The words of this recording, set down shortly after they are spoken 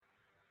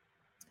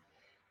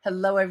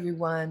Hello,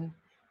 everyone.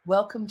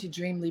 Welcome to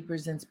Dream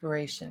Leapers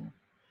Inspiration.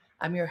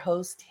 I'm your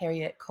host,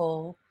 Harriet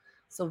Cole.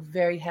 So,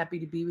 very happy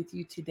to be with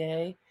you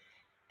today.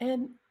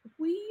 And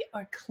we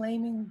are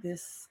claiming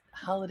this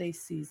holiday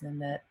season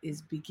that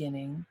is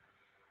beginning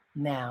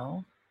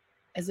now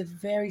as a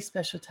very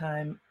special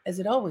time, as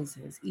it always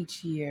is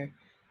each year.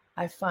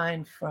 I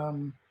find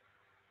from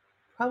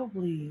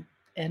probably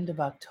end of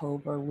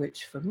October,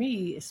 which for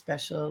me is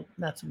special,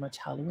 not so much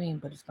Halloween,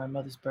 but it's my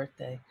mother's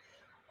birthday,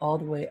 all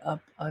the way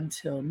up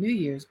until New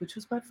Year's, which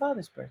was my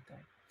father's birthday.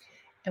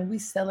 And we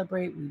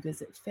celebrate, we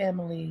visit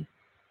family,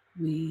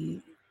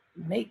 we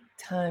make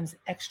times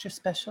extra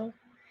special.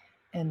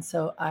 And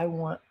so I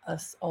want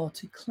us all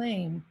to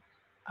claim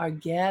our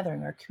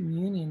gathering, our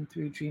communion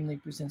through Dream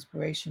Leapers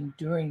Inspiration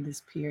during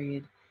this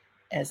period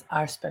as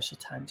our special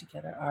time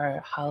together, our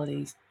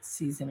holiday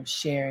season of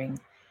sharing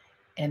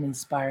and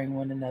inspiring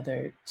one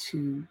another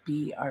to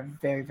be our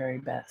very, very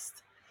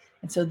best.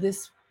 And so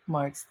this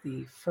marks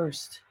the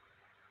first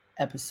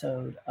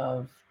episode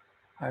of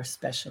our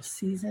special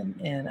season.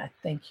 And I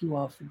thank you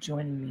all for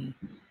joining me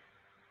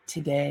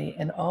today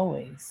and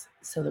always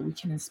so that we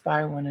can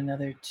inspire one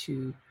another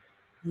to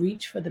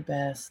reach for the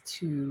best,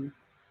 to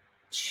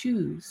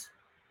choose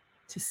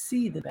to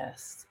see the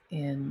best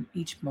in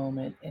each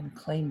moment and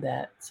claim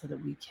that so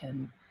that we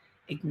can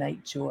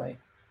ignite joy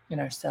in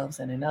ourselves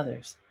and in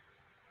others.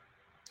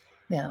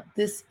 Now,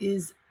 this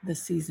is the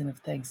season of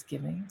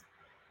Thanksgiving,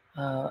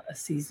 a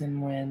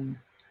season when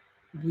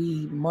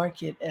we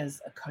mark it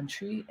as a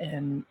country,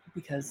 and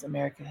because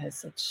America has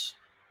such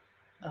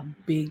a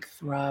big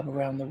throb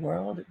around the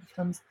world, it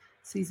becomes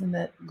a season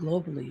that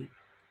globally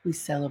we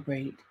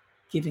celebrate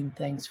giving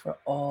thanks for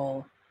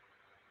all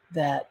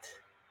that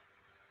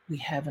we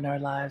have in our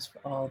lives, for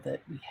all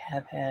that we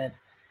have had,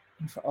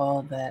 and for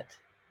all that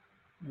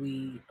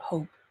we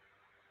hope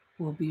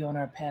will be on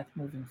our path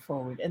moving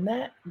forward. And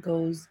that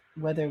goes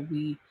whether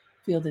we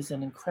feel there's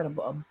an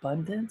incredible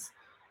abundance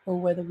or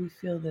whether we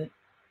feel that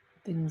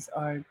things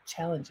are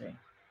challenging.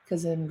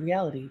 Because in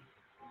reality,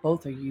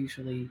 both are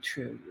usually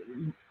true.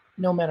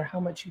 No matter how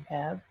much you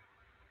have,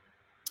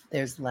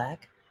 there's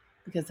lack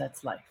because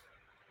that's life.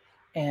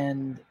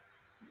 And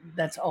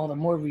that's all the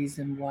more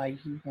reason why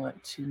you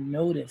want to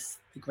notice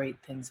the great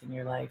things in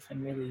your life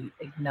and really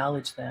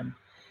acknowledge them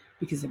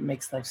because it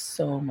makes life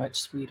so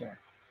much sweeter.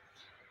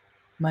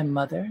 My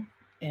mother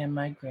and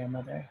my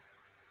grandmother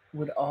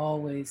would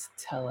always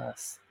tell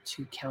us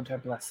to count our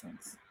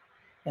blessings.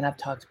 And I've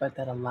talked about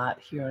that a lot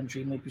here on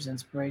Dream Leapers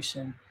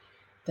Inspiration,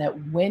 that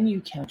when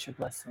you count your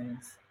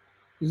blessings,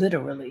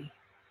 literally,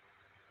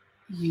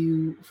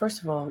 you,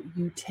 first of all,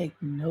 you take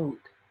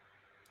note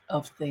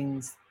of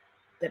things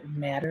that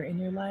matter in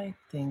your life,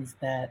 things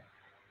that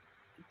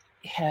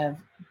have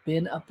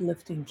been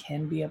uplifting,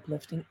 can be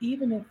uplifting,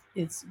 even if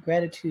it's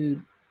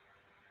gratitude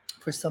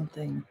for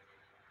something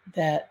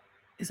that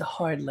is a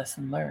hard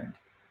lesson learned.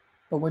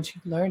 But once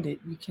you've learned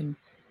it, you can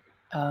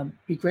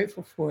be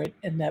grateful for it,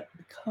 and that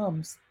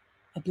becomes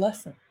a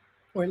blessing.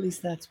 Or at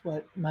least that's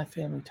what my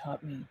family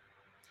taught me.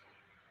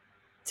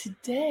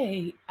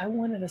 Today, I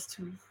wanted us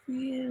to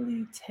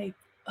really take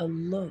a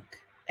look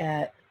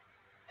at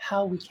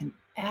how we can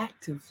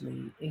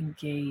actively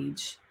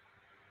engage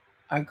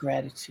our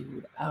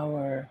gratitude,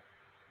 our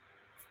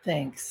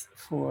thanks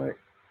for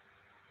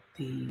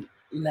the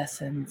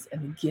lessons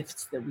and the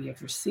gifts that we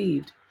have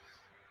received.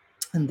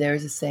 And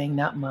there's a saying,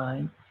 not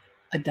mine,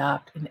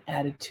 adopt an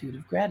attitude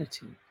of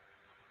gratitude.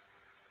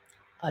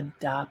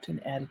 Adopt an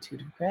attitude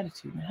of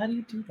gratitude. And how do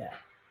you do that?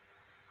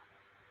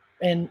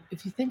 And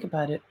if you think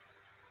about it,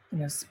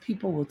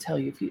 people will tell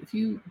you if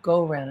you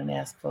go around and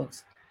ask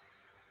folks,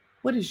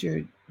 what is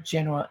your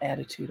general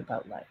attitude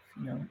about life?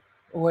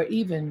 Or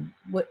even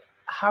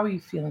how are you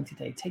feeling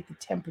today? Take the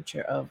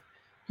temperature of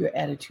your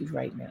attitude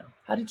right now.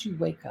 How did you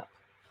wake up?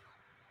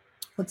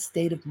 What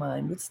state of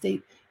mind, what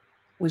state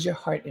was your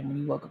heart in when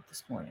you woke up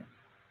this morning?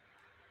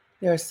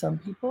 There are some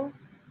people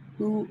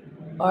who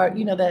are,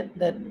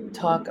 that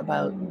talk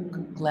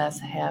about glass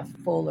half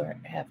full or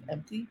half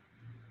empty.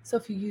 So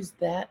if you use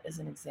that as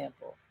an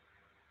example,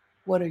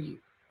 what are you?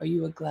 Are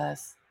you a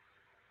glass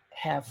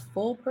half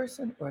full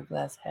person or a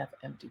glass half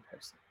empty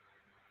person?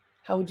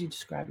 How would you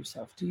describe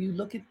yourself? Do you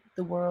look at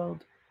the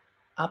world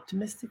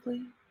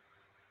optimistically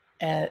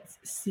at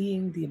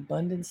seeing the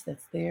abundance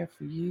that's there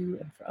for you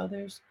and for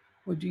others?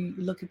 Or do you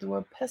look at the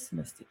world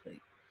pessimistically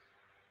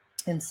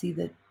and see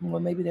that, well,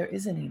 maybe there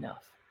isn't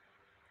enough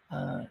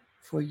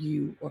for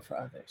you or for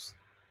others?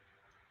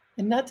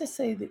 And not to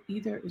say that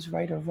either is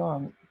right or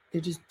wrong, they're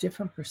just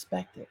different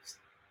perspectives.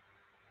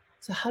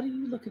 So, how do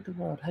you look at the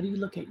world? How do you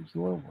look at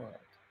your world?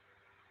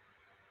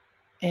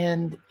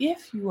 And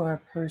if you are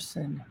a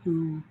person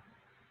who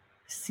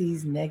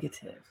sees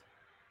negative,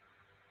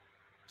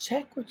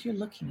 check what you're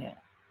looking at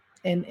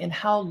and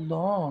how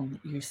long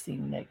you're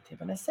seeing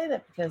negative. And I say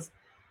that because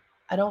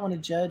I don't want to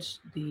judge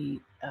the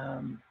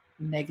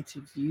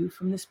negative view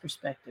from this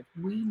perspective.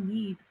 We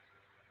need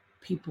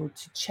people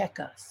to check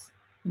us.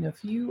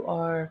 If you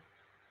are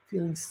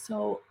feeling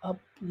so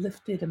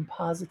uplifted and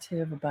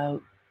positive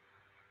about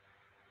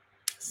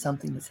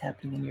something that's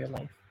happening in your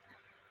life.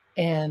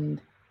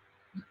 And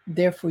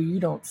therefore, you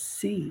don't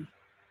see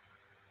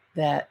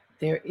that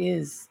there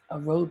is a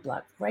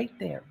roadblock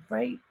there,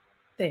 right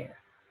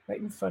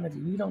in front of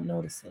you. You don't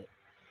notice it.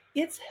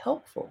 It's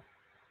helpful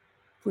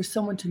for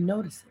someone to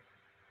notice it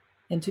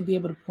and to be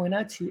able to point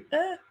out to you,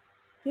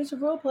 there's a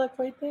roadblock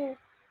right there.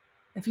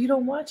 If you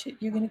don't watch it,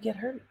 you're going to get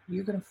hurt.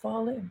 You're going to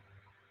fall in.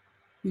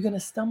 You're going to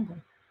stumble.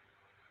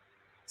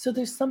 So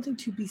there's something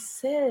to be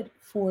said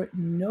for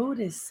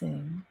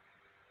noticing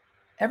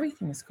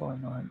everything that's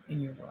going on in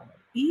your world,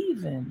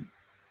 even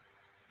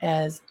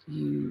as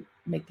you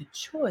make the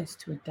choice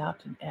to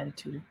adopt an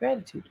attitude of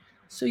gratitude.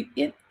 So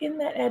in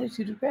that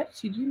attitude of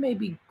gratitude, you may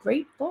be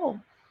grateful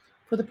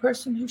for the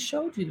person who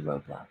showed you the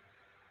roadblock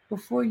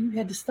before you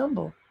had to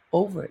stumble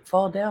over it,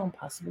 fall down,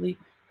 possibly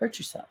hurt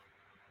yourself.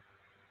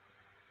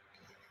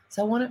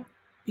 So I want to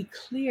be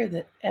clear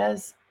that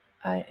as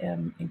I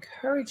am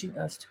encouraging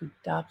us to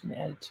adopt an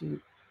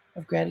attitude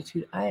of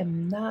gratitude, I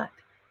am not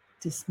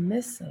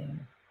dismissing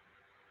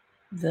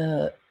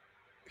the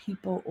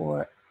people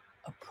or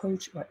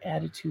approach or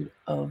attitude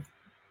of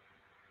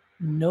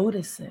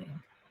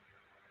noticing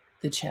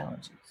the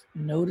challenges,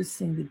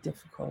 noticing the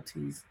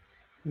difficulties,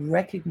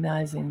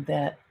 recognizing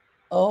that,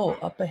 oh,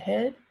 up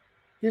ahead,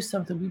 there's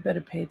something we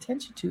better pay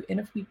attention to. And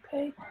if we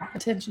pay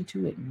attention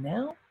to it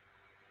now,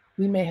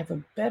 we may have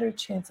a better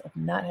chance of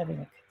not having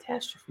a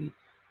catastrophe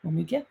when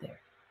we get there.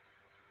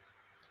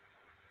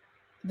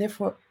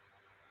 Therefore,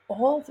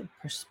 all the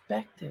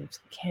perspectives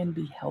can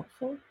be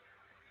helpful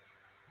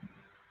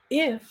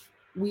if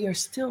we are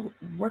still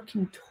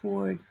working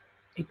toward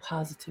a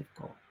positive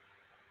goal.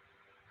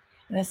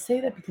 And I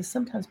say that because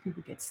sometimes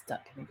people get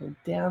stuck and they go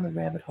down the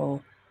rabbit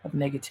hole of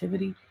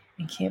negativity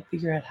and can't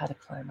figure out how to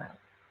climb out.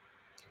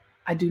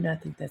 I do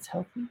not think that's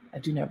healthy. I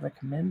do not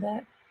recommend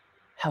that.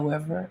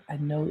 However, I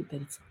know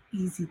that it's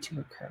easy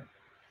to occur.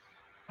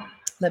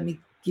 Let me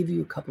give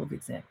you a couple of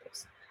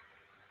examples.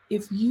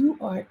 If you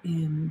are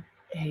in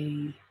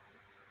a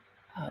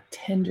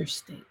tender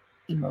state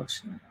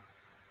emotionally,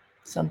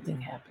 something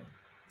happened,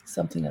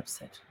 something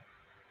upset you,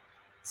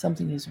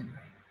 something isn't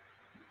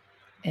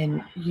right,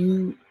 and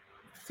you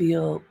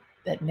feel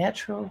that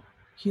natural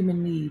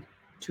human need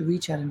to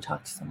reach out and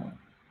talk to someone,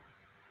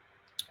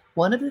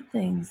 one of the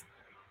things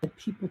that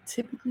people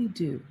typically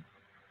do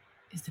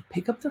is to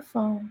pick up the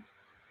phone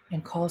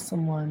and call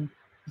someone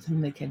with whom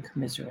they can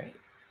commiserate.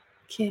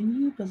 Can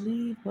you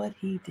believe what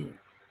he did?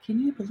 Can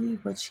you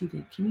believe what she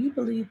did? Can you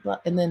believe blah?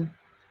 And then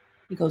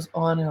it goes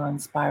on and on,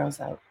 spirals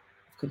out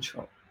of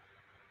control.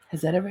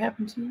 Has that ever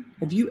happened to you?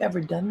 Have you ever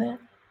done that?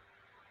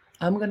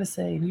 I'm going to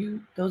say, and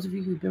you, those of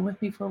you who've been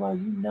with me for a while,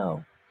 you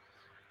know,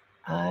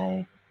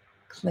 I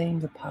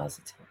claim the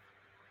positive.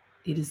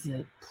 It is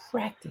a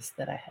practice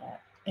that I have,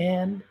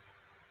 and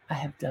I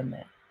have done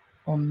that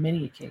on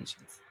many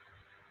occasions.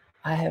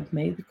 I have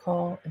made the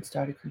call and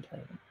started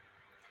complaining.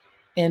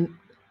 And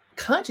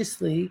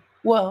consciously,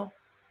 well,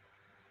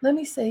 let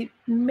me say,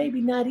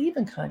 maybe not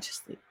even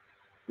consciously,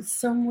 but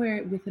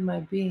somewhere within my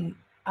being,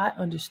 I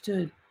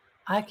understood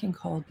I can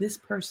call this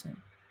person.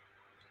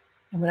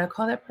 And when I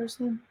call that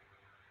person,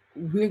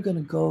 we're going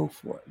to go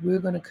for it. We're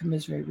going to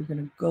commiserate. We're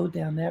going to go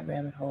down that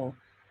rabbit hole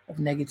of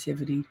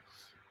negativity,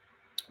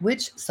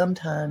 which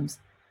sometimes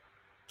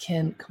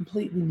can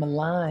completely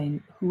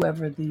malign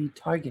whoever the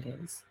target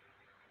is,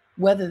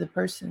 whether the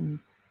person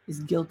is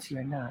guilty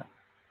or not,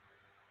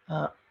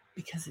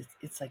 because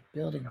it's like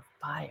building a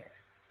fire,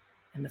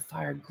 and the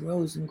fire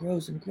grows and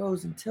grows and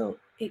grows until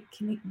it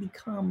can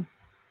become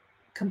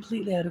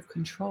completely out of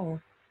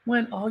control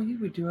when all you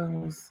were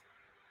doing was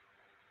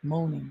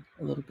moaning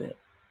a little bit.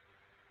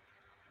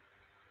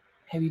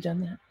 Have you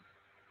done that?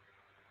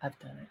 I've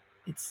done it.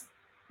 It's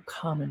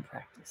common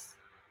practice.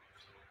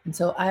 And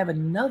so I have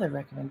another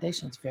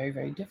recommendation. It's very,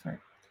 very different.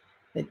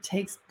 That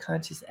takes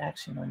conscious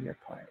action on your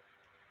part.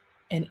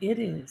 And it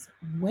is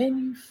when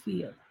you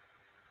feel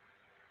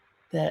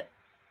that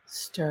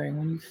stirring,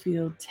 when you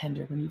feel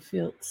tender, when you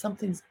feel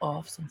something's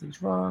off,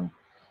 something's wrong,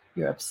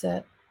 you're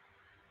upset,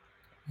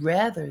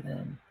 rather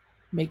than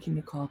making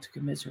the call to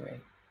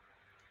commiserate,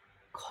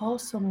 call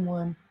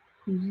someone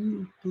who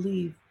you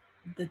believe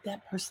that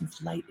that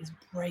person's light is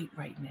bright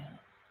right now,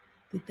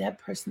 that that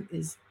person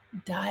is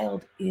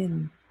dialed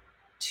in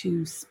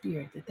to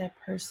spirit, that that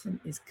person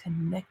is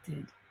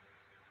connected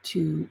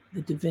to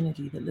the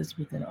divinity that lives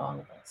within all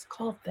of us.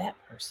 Call that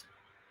person.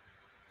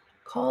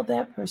 Call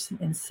that person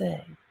and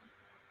say,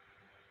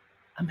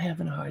 I'm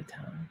having a hard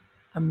time.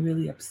 I'm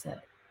really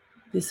upset.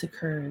 This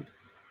occurred.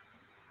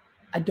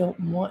 I don't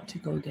want to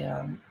go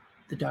down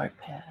the dark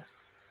path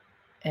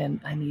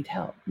and I need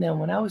help. Now,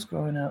 when I was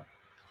growing up,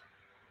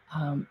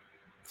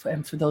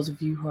 and for those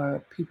of you who are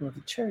people of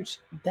the church,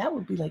 that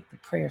would be like the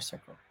prayer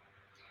circle.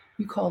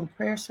 You call the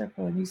prayer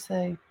circle and you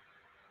say,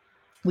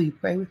 will you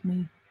pray with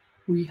me?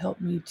 Will you help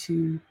me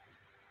to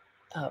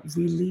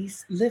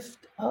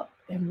lift up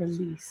and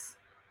release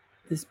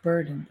this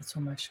burden that's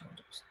on my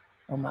shoulders,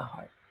 on my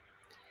heart?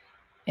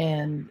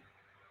 And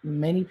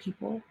many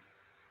people,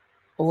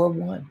 or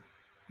one,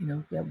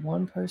 that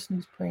one person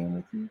who's praying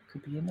with you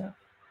could be enough.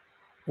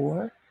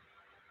 Or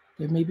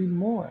there may be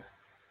more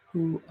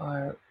who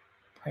are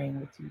praying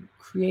with you,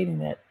 creating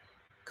that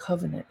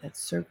covenant, that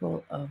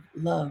circle of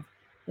love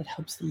that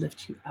helps to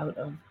lift you out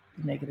of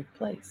the negative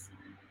place.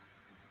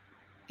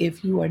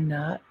 If you are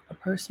not a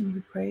person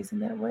who prays in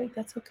that way,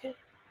 that's okay.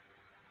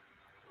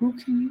 Who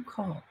can you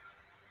call?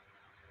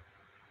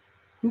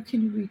 Who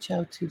can you reach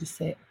out to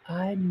say,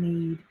 I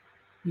need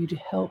you to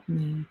help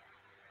me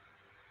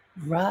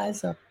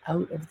rise up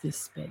out of this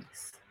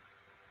space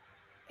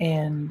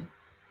and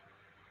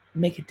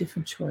make a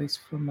different choice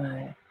for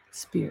my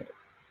spirit?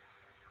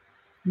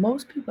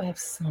 Most people have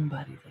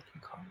somebody they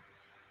can call.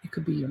 It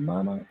could be your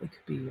mama, it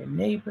could be your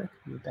neighbor, it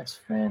could be your best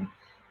friend,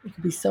 it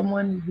could be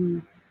someone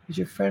who is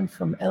your friend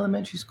from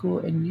elementary school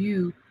and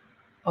you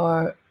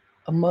are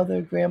a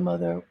mother,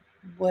 grandmother,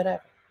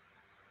 whatever.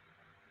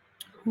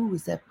 Who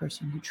is that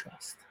person you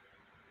trust?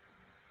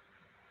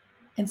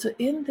 And so,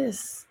 in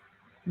this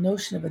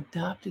notion of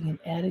adopting an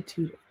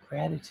attitude of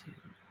gratitude,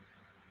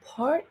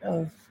 part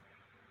of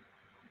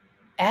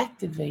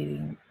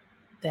activating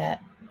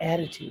that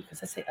attitude,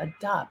 because I say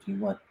adopt, you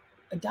want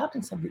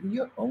adopting something,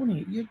 you're owning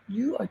it,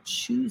 you are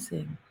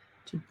choosing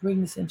to bring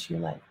this into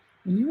your life.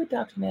 When you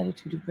adopt an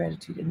attitude of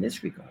gratitude in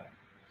this regard,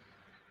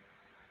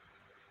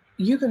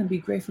 you're going to be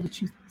grateful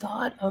that you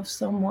thought of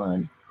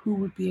someone who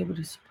would be able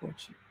to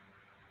support you.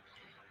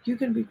 You're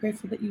going to be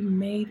grateful that you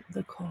made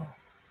the call,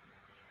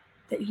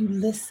 that you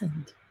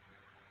listened,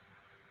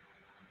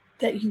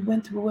 that you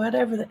went through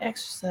whatever the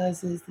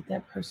exercise is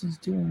that person's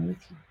doing with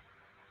you,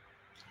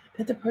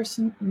 that the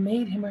person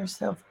made him or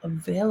herself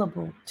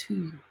available to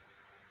you,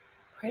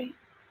 right?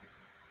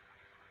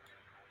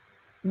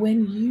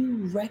 When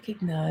you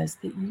recognize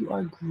that you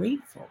are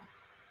grateful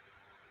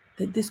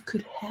that this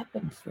could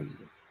happen for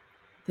you,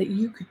 that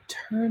you could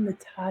turn the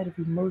tide of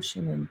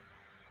emotion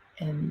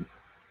and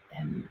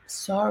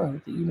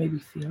sorrow that you may be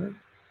feeling,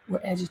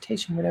 or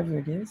agitation, whatever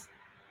it is,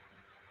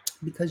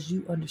 because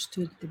you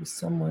understood that there was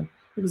someone,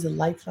 it was a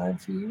lifeline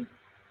for you,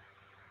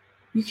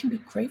 you can be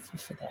grateful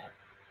for that.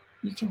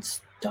 You can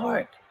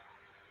start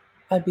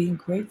by being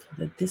grateful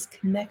that this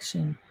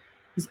connection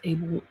was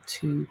able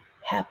to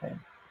happen,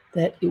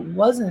 that it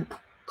wasn't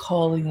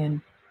calling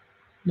in,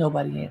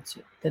 nobody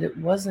answered, that it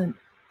wasn't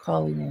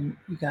calling in,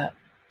 you got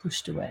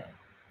pushed away,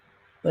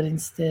 but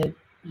instead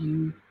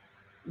you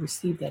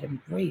received that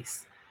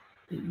embrace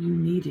that you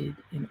needed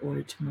in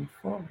order to move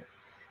forward.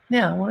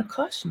 Now, I want to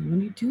caution you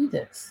when you do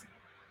this,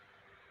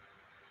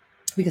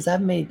 because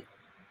I've made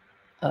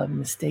a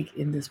mistake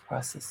in this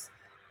process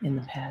in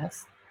the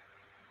past.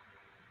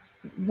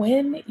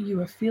 When you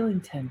are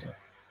feeling tender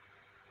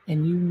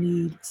and you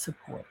need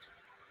support,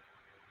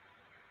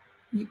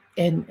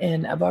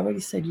 and I've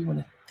already said you want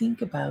to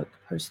think about the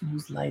person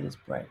whose light is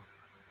bright.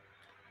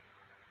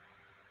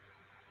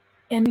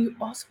 And you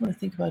also want to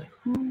think about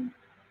who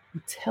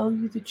will tell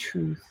you the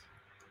truth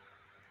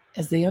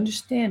as they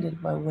understand it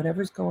about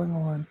whatever's going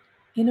on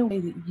in a way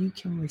that you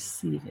can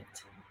receive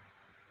it.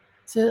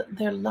 So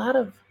there are a lot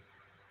of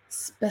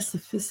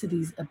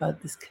specificities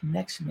about this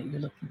connection that you're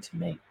looking to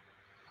make,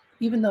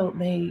 even though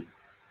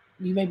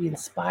you may be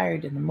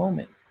inspired in the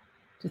moment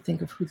to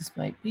think of who this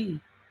might be.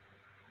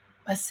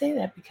 I say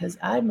that because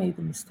I made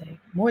the mistake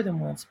more than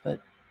once,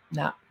 but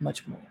not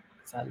much more,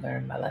 because I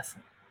learned my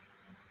lesson.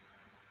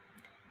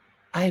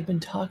 I had been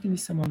talking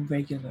to someone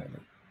regularly,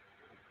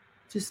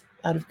 just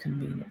out of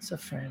convenience, a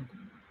friend,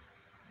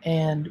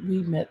 and we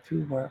met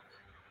through work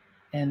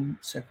and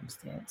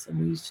circumstance, and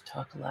we used to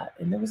talk a lot.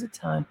 And there was a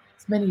time,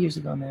 it's many years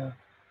ago now,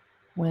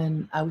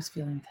 when I was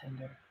feeling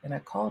tender, and I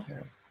called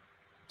her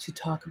to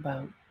talk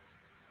about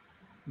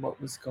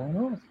what was going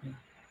on with me.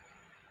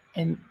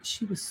 And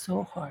she was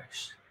so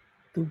harsh.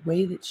 The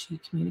way that she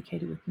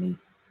communicated with me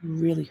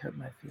really hurt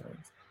my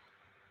feelings,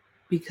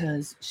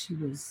 because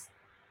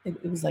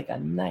it was like a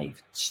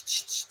knife.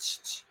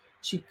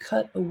 She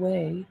cut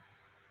away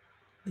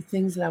the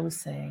things that I was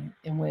saying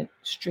and went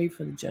straight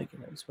for the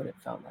jugular, is what it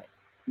felt like.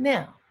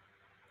 Now,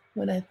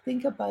 when I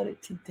think about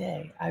it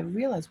today, I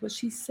realize what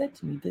she said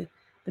to me.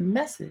 The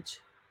message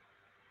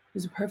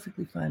was a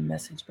perfectly fine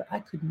message, but I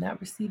could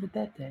not receive it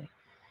that day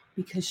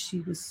because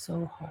she was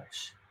so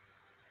harsh.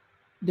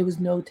 There was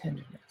no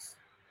tenderness.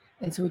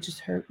 And so it just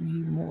hurt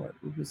me more.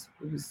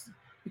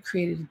 It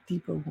created a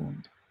deeper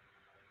wound.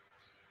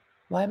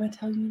 Why am I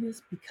telling you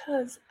this?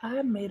 Because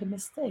I made a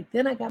mistake.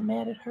 Then I got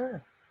mad at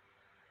her.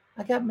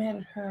 I got mad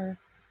at her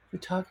for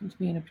talking to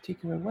me in a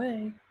particular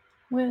way,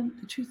 when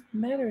the truth of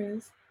the matter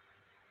is,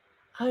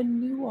 I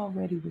knew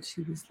already what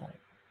she was like.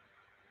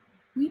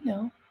 We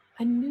know.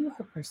 I knew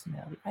her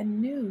personality. I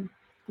knew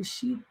that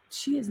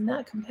she is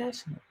not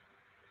compassionate.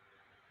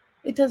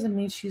 It doesn't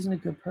mean she isn't a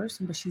good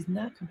person, but she's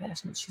not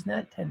compassionate. She's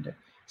not tender.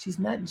 She's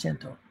not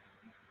gentle.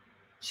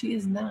 She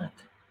is not.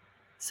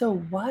 So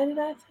why did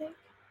I think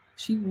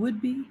she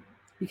would be?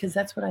 Because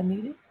that's what I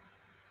needed?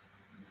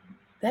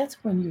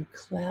 That's when you're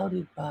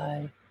clouded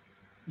by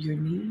your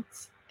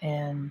needs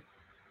and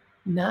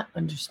not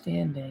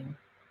understanding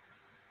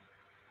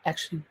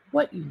actually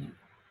what you need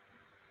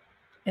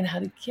and how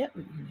to get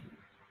what you need.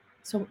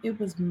 So it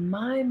was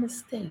my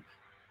mistake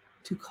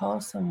to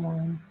call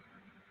someone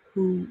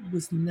who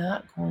was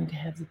not going to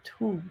have the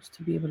tools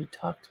to be able to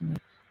talk to me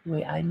the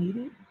way I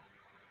needed.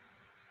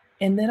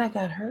 And then I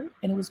got hurt,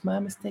 and it was my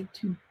mistake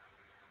to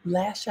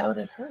lash out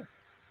at her.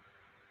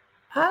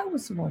 I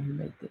was the one who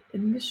made the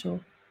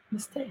initial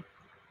mistake.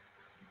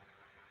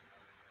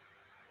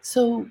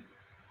 So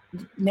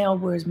now,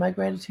 where's my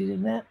gratitude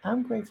in that?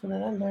 I'm grateful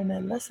that I learned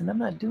that lesson. I'm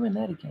not doing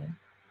that again.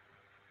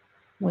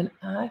 When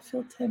I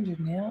feel tender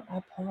now,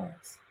 I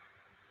pause.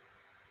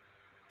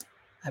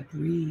 I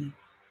breathe.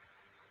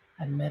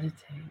 I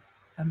meditate.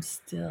 I'm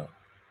still.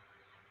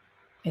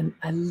 And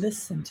I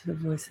listen to the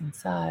voice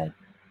inside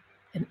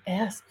and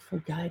ask for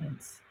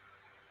guidance.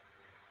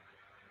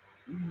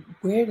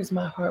 Where does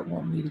my heart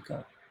want me to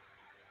go?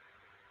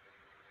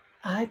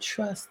 I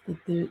trust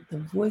that the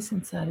voice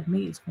inside of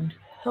me is going to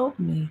help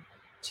me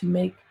to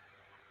make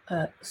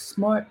a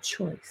smart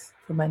choice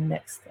for my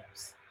next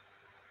steps.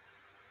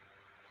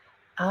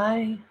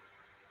 I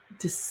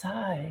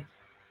decide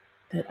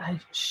that I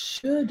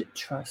should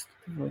trust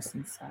the voice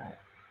inside.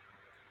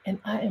 And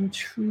I am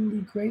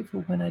truly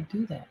grateful when I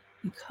do that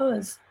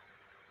because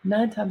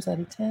 9 times out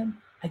of 10,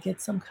 I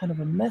get some kind of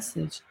a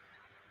message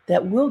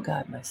that will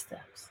guide my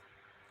steps.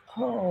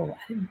 Oh,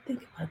 I didn't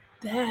think about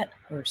that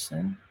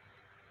person.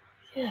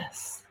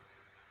 Yes,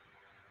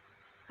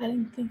 I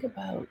didn't think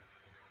about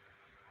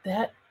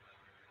that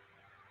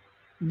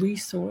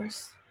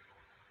resource.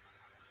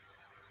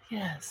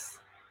 Yes,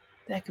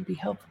 that could be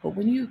helpful. But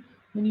when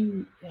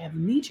you have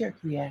knee-jerk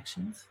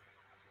reactions,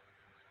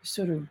 you're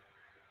sort of,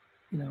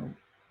 you know,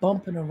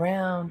 bumping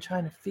around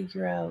trying to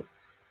figure out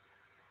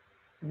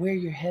where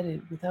you're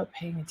headed without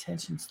paying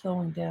attention,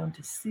 slowing down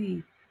to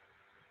see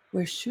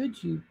where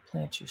should you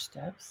plant your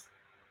steps,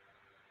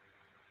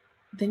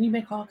 then you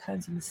make all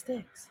kinds of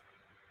mistakes.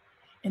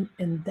 And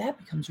that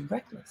becomes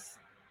reckless.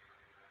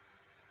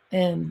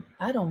 And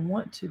I don't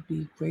want to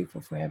be grateful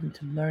for having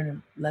to learn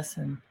a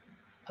lesson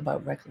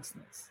about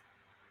recklessness.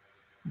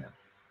 No.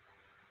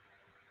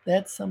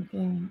 That's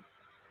something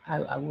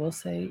I will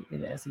say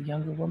as a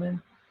younger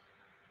woman,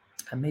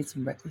 I made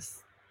some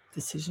reckless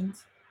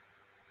decisions.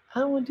 I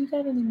don't want to do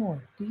that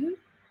anymore. Do you?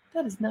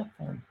 That is not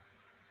fun.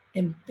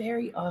 And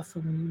very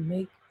often when you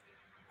make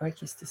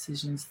reckless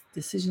decisions,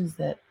 decisions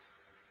that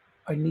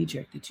are knee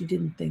jerk, that you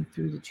didn't think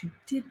through, that you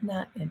did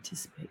not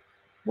anticipate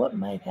what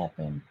might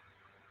happen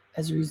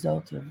as a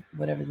result of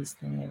whatever this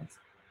thing is,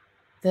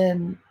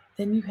 then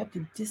you have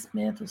to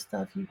dismantle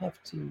stuff. You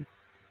have to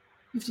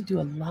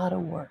do a lot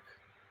of work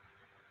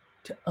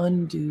to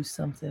undo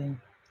something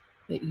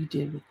that you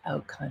did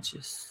without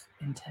conscious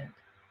intent.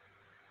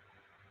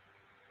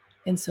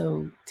 And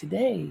so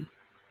today,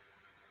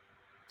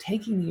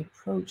 taking the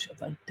approach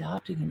of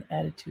adopting an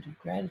attitude of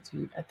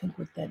gratitude, I think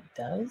what that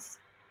does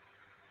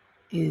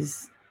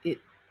is it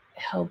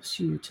helps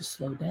you to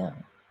slow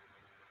down.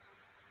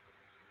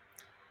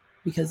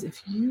 Because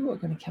if you are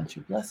going to count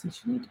your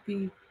blessings, you need to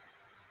be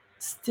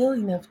still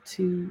enough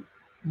to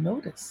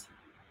notice.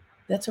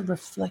 That's a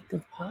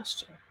reflective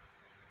posture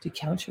to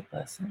count your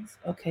blessings.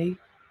 Okay,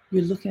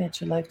 you're looking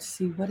at your life to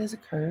see what has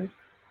occurred,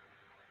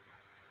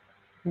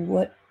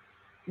 what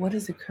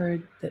has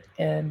occurred that,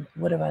 and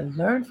what have I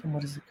learned from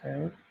what has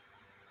occurred?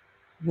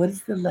 What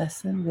is the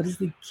lesson? What is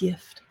the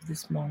gift of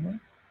this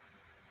moment?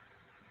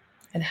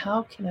 And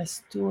how can I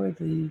store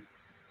the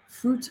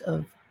fruits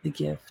of the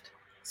gift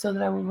so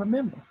that I will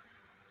remember?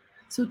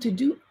 So to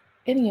do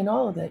any and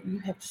all of that, you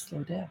have to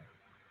slow down.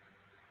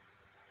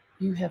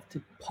 You have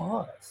to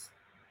pause.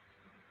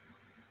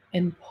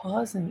 And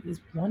pausing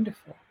is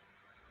wonderful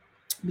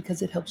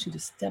because it helps you to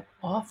step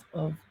off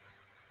of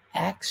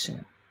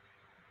action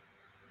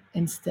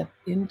and step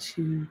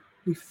into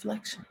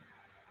reflection.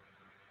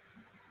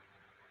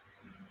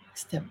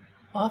 Step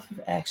off of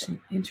action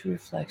into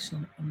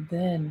reflection, and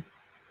then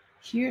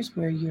here's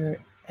where your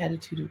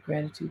attitude of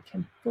gratitude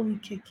can fully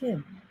kick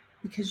in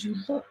because you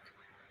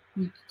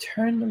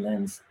turn the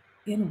lens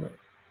inward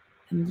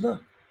and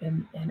look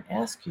and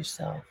ask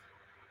yourself,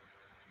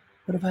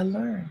 what have I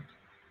learned?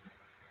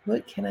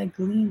 What can I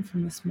glean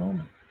from this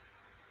moment?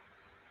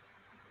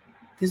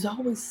 There's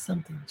always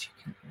something that you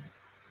can glean.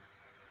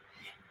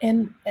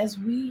 And as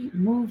we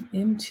move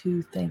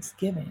into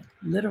Thanksgiving,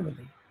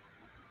 literally,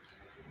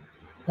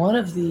 one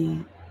of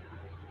the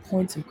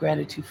points of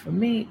gratitude for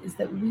me is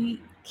that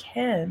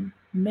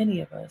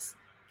many of us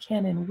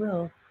can and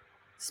will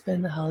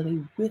spend the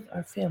holiday with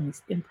our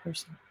families in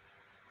person.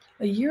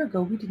 A year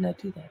ago, we did not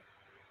do that.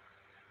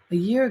 A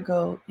year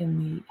ago, in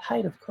the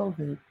height of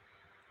COVID,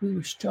 we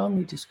were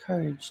strongly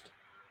discouraged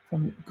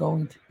from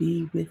going to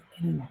be with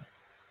anyone.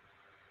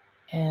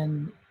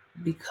 And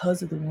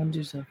because of the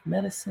wonders of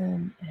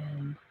medicine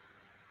and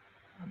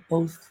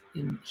both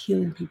in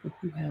healing people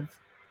who have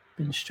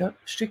been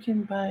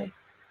stricken by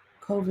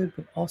COVID,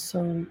 but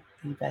also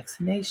the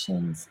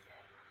vaccinations,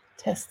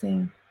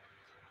 testing,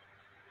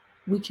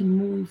 we can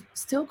move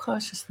still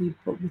cautiously,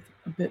 but with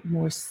a bit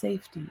more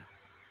safety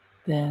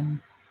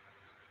than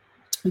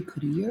we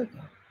could a year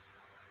ago.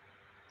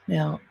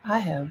 Now, I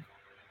have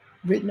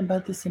written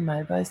about this in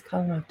my advice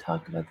column. I've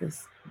talked about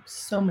this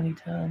so many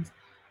times.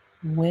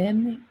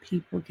 When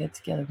people get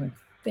together, when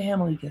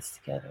family gets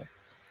together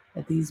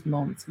at these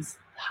moments, these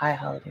high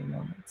holiday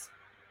moments,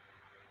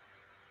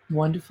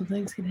 wonderful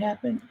things can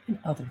happen and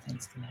other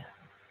things can happen.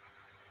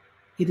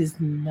 It is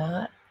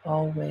not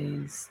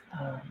always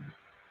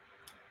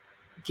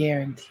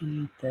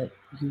guaranteed that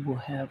you will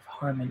have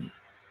harmony.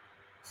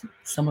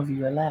 Some of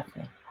you are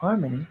laughing.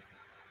 Harmony,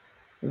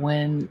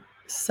 when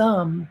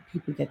some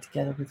people get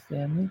together with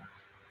family,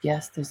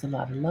 yes, there's a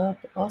lot of love,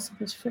 but also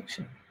there's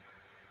friction.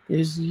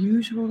 There's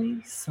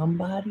usually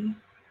somebody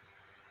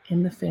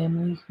in the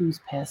family who's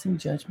passing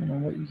judgment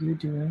on what you're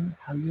doing,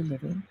 how you're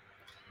living.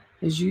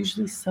 There's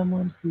usually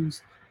someone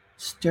who's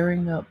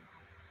stirring up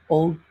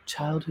old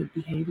childhood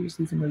behaviors,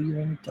 even though you're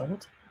an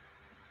adult.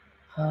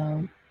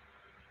 Um,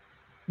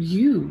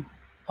 you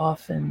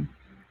often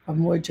are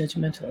more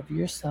judgmental of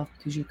yourself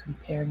because you're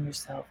comparing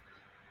yourself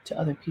to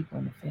other people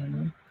in the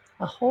family.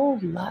 A whole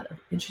lot of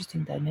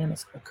interesting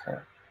dynamics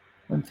occur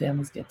when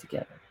families get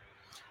together.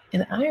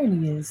 And the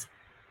irony is,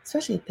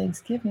 especially at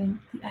Thanksgiving,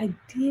 the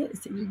idea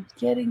is that you're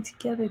getting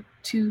together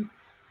to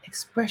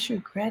express your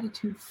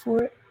gratitude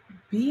for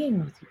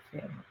being with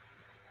your family,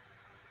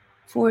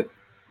 for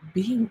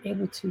being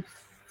able to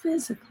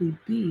physically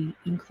be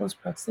in close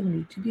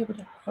proximity, to be able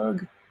to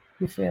hug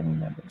your family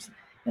members.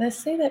 And I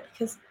say that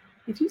because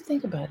if you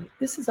think about it,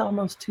 this is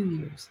almost 2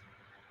 years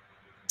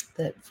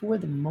that, for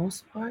the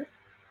most part,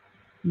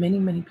 many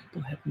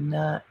people have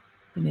not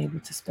been able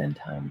to spend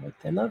time with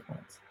their loved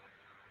ones.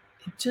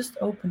 It just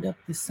opened up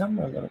this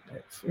summer a little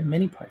bit in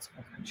many parts of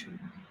our country.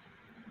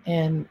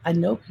 And I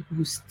know people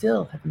who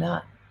still have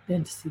not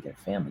been to see their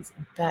families.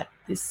 In fact,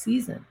 this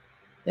season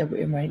that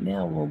we're in right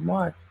now will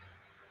mark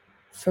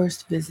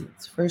first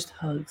visits, first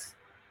hugs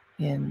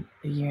in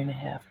a year and a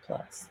half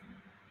plus.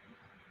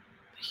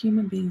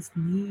 Human beings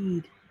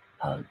need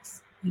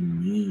hugs. We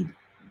need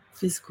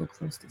physical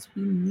closeness.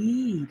 We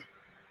need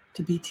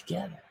to be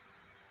together.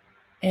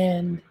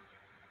 And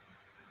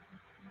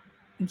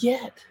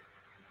yet,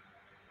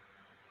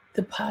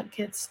 the pot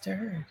gets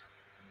stirred,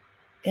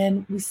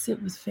 and we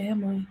sit with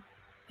family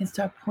and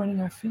start pointing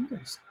our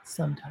fingers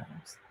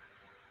sometimes.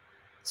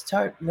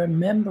 Start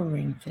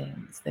remembering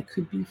things that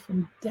could be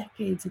from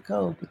decades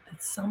ago, but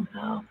that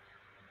somehow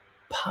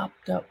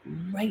popped up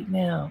right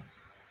now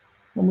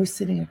when we're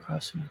sitting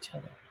across from each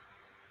other.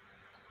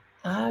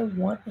 I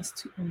want us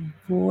to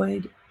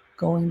avoid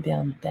going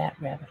down that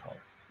rabbit hole.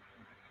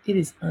 It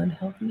is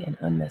unhealthy and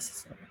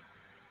unnecessary.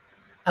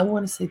 I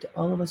want to say to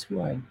all of us who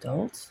are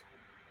adults,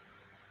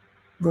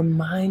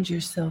 remind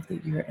yourself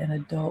that you're an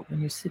adult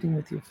when you're sitting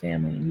with your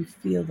family and you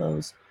feel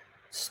those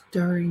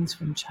stirrings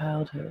from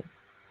childhood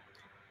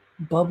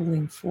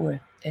bubbling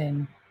forth,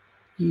 and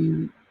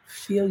you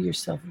feel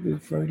yourself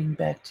reverting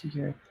back to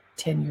your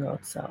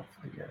 10-year-old self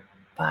or your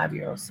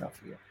 5-year-old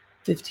self or your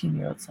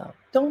 15-year-old self.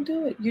 Don't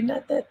do it. You're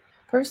not that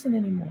person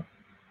anymore.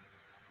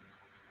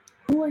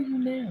 Who are you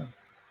now?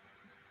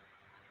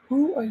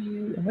 Who are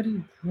you and what do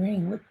you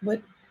bring?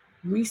 What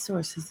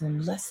resources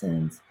and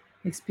lessons,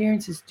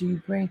 experiences do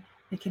you bring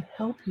that can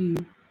help you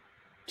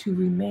to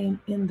remain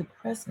in the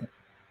present,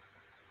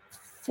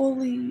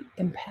 fully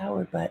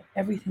empowered by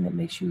everything that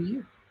makes you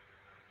you?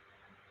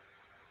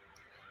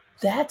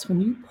 That's when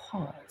you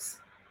pause,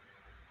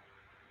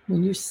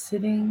 when you're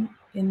sitting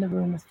in the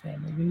room with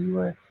family, when you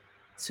are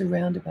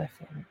surrounded by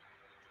family,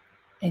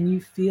 and you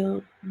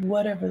feel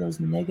whatever those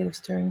negative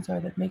stirrings are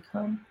that may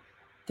come.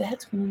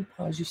 That's when you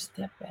pause, you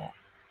step back,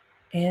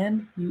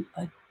 and you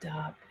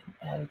adopt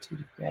an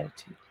attitude of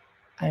gratitude.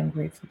 I am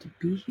grateful to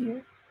be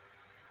here.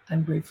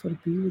 I'm grateful to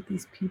be with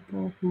these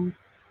people who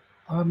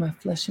are my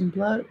flesh and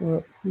blood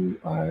or who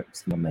are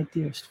some of my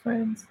dearest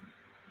friends.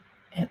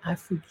 And I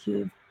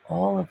forgive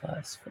all of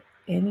us for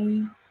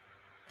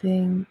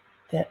anything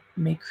that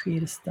may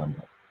create a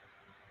stumble.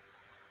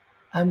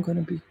 I'm going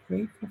to be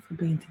grateful for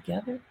being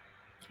together.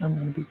 I'm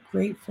going to be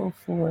grateful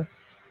for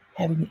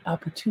having the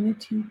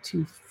opportunity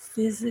to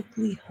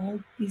physically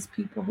hug these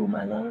people whom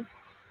I love.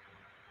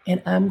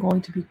 And I'm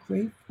going to be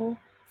grateful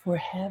for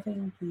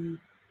having the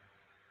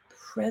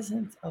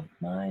presence of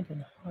mind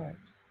and heart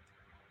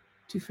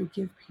to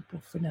forgive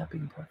people for not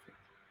being perfect,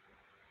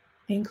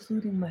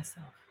 including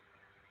myself.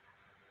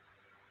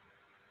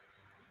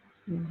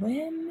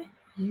 When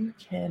you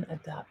can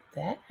adopt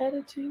that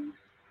attitude,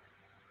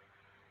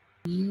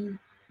 you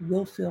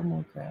will feel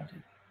more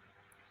grounded.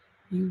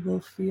 You will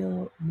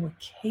feel more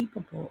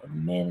capable of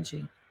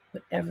managing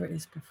whatever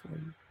is before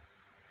you.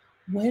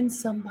 When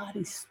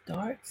somebody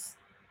starts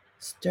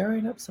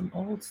stirring up some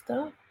old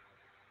stuff,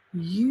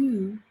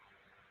 you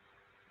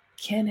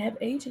can have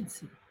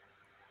agency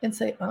and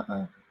say,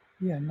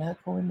 we are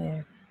not going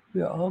there.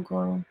 We are all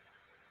grown.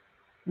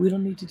 We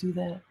don't need to do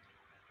that.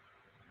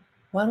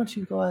 Why don't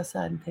you go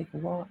outside and take a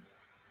walk?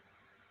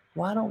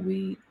 Why don't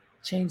we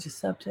change the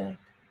subject?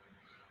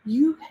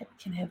 You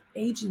can have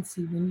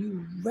agency when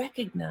you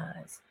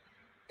recognize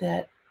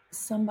that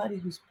somebody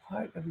who's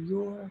part of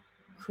your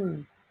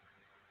crew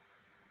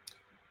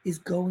is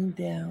going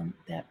down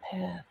that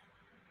path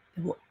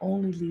that will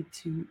only lead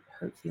to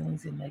hurt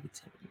feelings and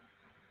negativity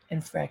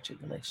and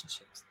fractured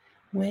relationships.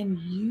 When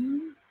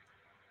you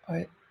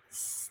are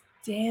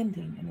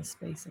standing in a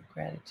space of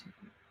gratitude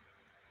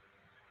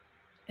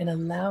and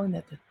allowing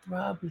that to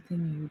throb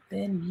within you,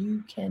 then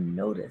you can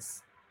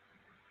notice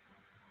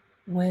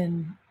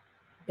when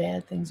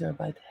bad things are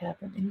about to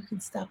happen and you can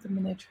stop them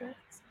in their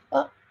tracks.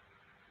 Oh,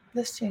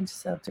 let's change the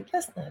subject.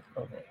 Let's not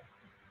go there.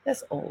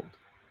 That's old.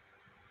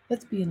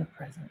 Let's be in the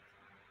present.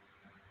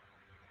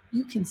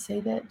 You can say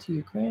that to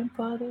your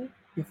grandfather,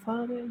 your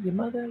father, your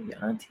mother,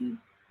 your auntie,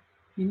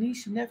 your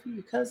niece, your nephew,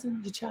 your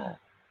cousin, your child,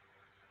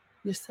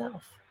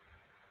 yourself.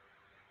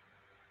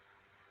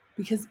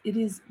 Because it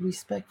is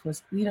respectful.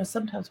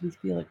 Sometimes we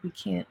feel like we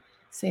can't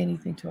say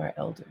anything to our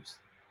elders.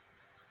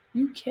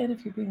 You can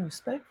if you're being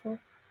respectful.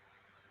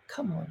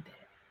 Come on,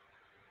 Dad.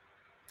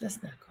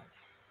 Let's not go there.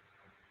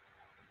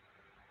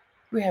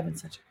 We're having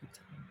such a good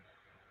time.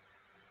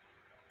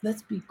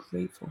 Let's be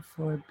grateful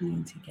for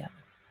being together.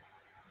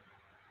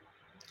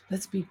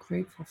 Let's be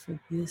grateful for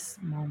this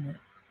moment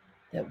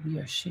that we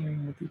are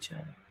sharing with each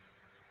other.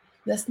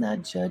 Let's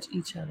not judge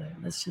each other.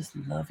 Let's just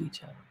love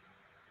each other.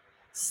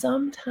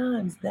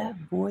 Sometimes that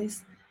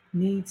voice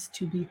needs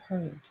to be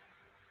heard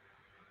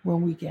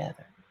when we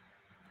gather.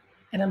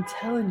 And I'm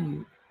telling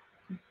you,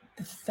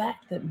 the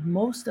fact that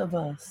most of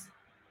us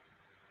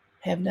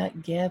have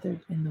not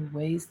gathered in the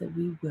ways that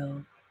we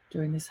will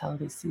during this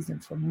holiday season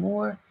for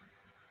more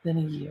than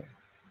a year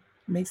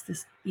makes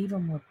this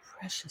even more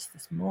precious,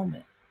 this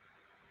moment.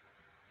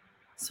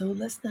 So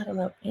let's not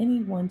allow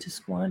anyone to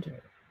squander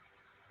it.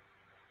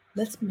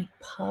 Let's make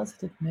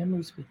positive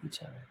memories with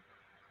each other.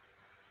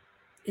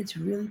 It's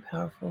really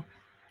powerful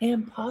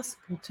and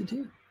possible to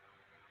do.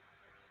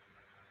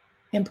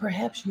 And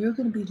perhaps you're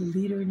going to be the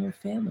leader in your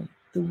family,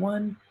 the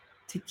one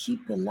to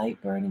keep the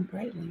light burning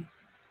brightly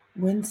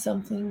when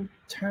something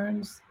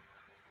turns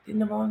in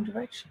the wrong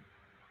direction.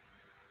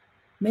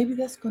 Maybe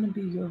that's going to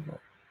be your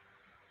role,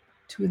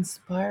 to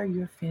inspire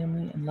your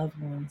family and loved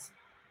ones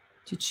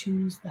to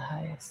choose the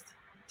highest,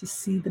 to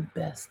see the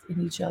best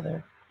in each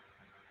other.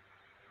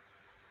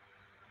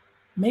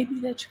 Maybe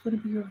that's going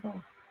to be your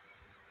role.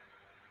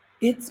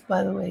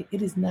 By the way,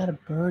 it is not a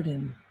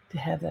burden to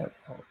have that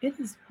role. It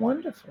is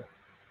wonderful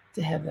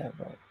to have that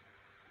role.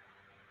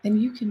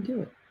 And you can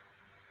do it.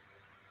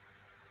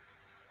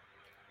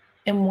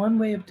 And one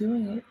way of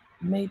doing it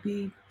may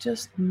be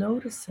just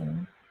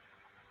noticing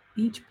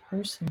each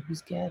person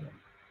who's gathered.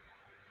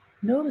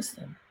 Notice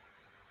them.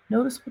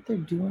 Notice what they're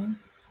doing,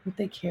 what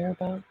they care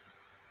about,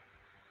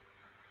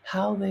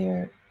 how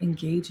they're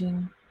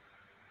engaging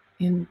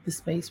in the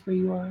space where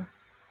you are.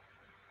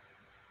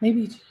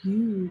 Maybe it's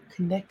you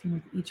connecting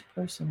with each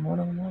person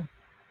one-on-one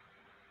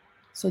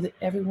so that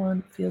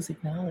everyone feels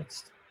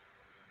acknowledged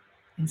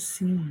and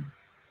seen.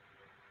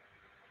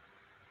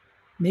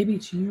 Maybe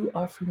it's you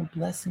offering a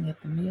blessing at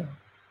the meal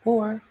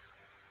or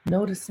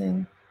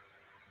noticing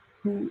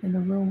who in the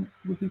room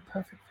would be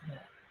perfect for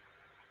that.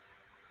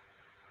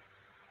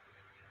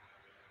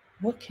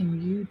 What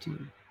can you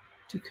do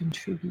to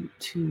contribute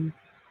to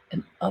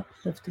an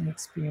uplifting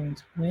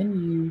experience when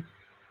you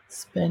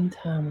spend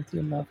time with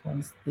your loved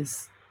ones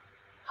this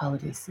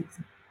holiday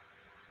season?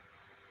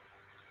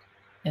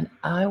 And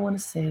I want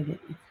to say that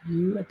if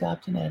you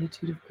adopt an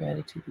attitude of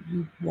gratitude, that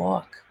you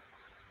walk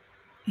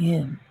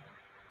in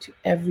to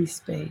every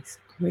space,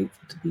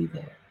 grateful to be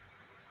there,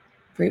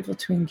 grateful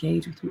to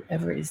engage with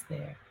whoever is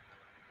there,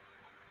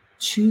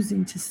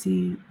 choosing to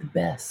see the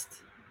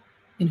best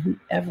in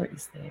whoever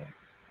is there,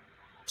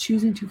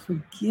 choosing to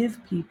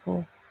forgive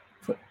people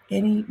for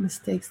any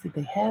mistakes that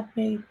they have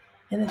made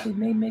and that they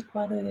may make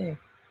while they're there,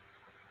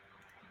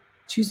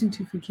 choosing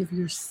to forgive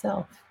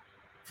yourself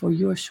for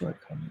your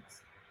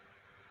shortcomings,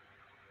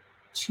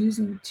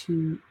 choosing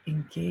to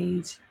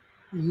engage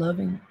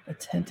loving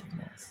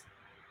attentiveness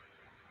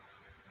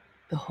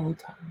the whole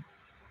time.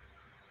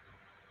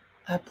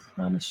 I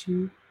promise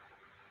you,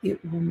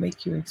 it will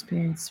make your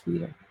experience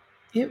sweeter.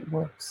 It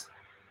works.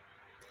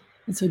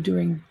 And so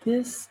during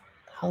this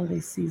holiday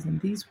season,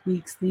 these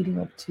weeks leading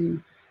up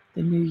to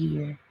the new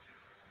year,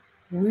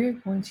 we're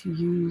going to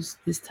use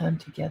this time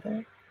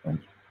together on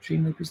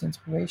Dream Leapers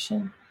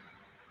Inspiration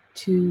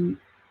to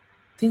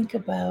think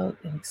about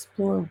and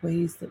explore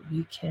ways that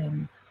we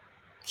can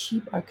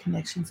keep our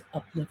connections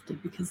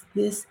uplifted, because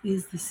this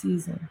is the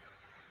season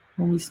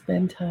when we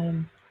spend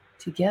time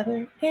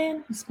together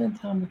and we spend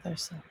time with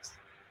ourselves.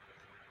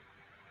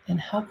 And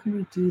how can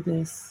we do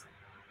this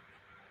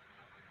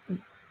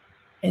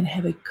and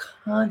have a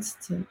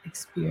constant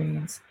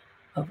experience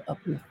of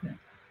upliftment?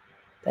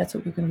 That's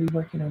what we're going to be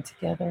working on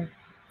together.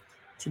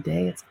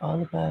 Today, it's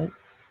all about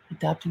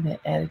adopting that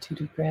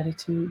attitude of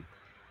gratitude.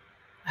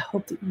 I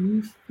hope that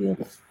you feel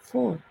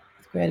full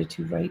of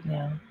gratitude right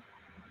now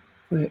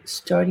for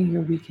starting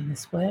your week in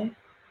this way.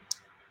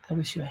 I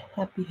wish you a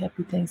happy,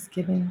 happy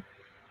Thanksgiving.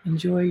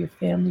 Enjoy your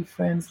family,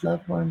 friends,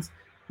 loved ones,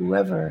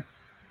 whoever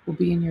will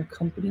be in your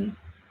company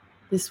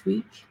this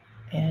week.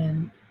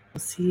 And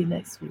we'll see you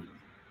next week.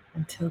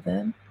 Until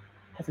then,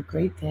 have a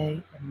great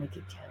day and make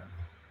it count.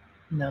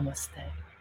 Namaste.